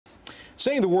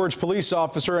Saying the words police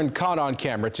officer and caught on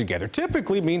camera together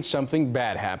typically means something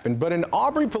bad happened, but an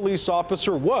Aubrey police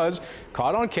officer was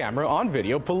caught on camera on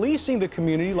video policing the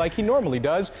community like he normally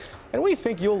does, and we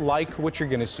think you'll like what you're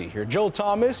going to see here. Joel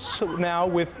Thomas now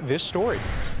with this story.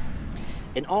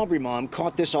 An Aubrey mom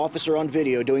caught this officer on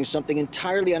video doing something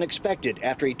entirely unexpected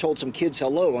after he told some kids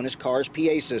hello on his car's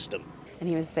PA system. And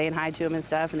he was saying hi to him and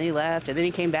stuff, and then he left, and then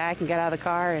he came back and got out of the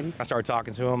car. And I started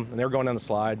talking to him, and they were going down the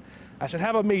slide. I said,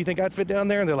 "How about me? You think I'd fit down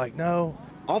there?" And they're like, "No."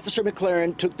 Officer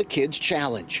McLaren took the kids'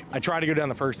 challenge. I tried to go down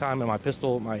the first time, and my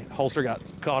pistol, my holster got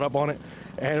caught up on it,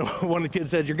 and one of the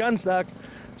kids said, "Your gun's stuck."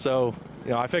 So,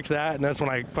 I fixed that, and that's when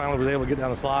I finally was able to get down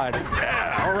the slide.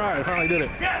 Yeah, all right, I finally did it.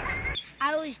 Yes!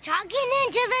 I was talking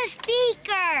into the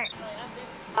speaker.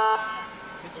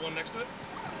 Hit the one next to it.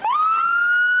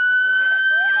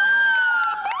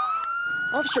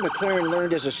 Officer McLaren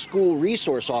learned as a school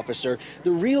resource officer,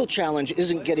 the real challenge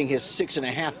isn't getting his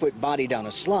 6.5-foot body down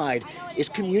a slide, it's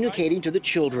communicating to the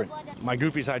children. My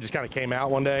goofy side just kind of came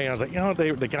out one day, and I was like,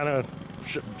 they kind of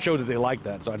showed that they liked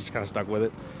that, so I just kind of stuck with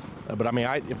it. But I mean,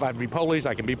 if I'd be police,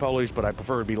 I can be police, but I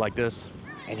prefer to be like this.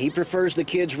 And he prefers the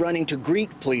kids running to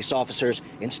greet police officers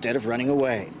instead of running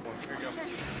away.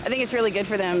 I think it's really good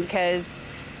for them because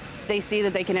they see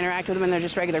that they can interact with them and they're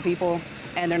just regular people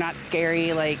and they're not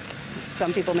scary like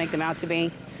some people make them out to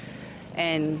be,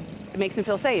 and it makes them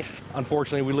feel safe.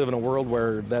 Unfortunately, we live in a world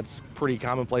where that's pretty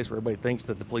commonplace, where everybody thinks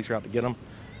that the police are out to get them.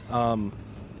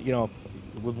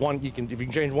 With one, if you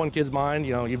can change one kid's mind,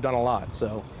 you've done a lot.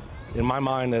 So, in my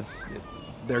mind,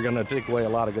 they're going to take away a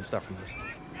lot of good stuff from this.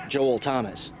 Joel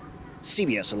Thomas,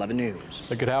 CBS 11 News.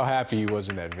 Look at how happy he was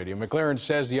in that video. McLaren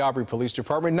says the Aubrey Police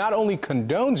Department not only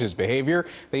condones his behavior,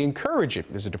 they encourage it,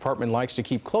 as the department likes to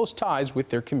keep close ties with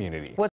their community.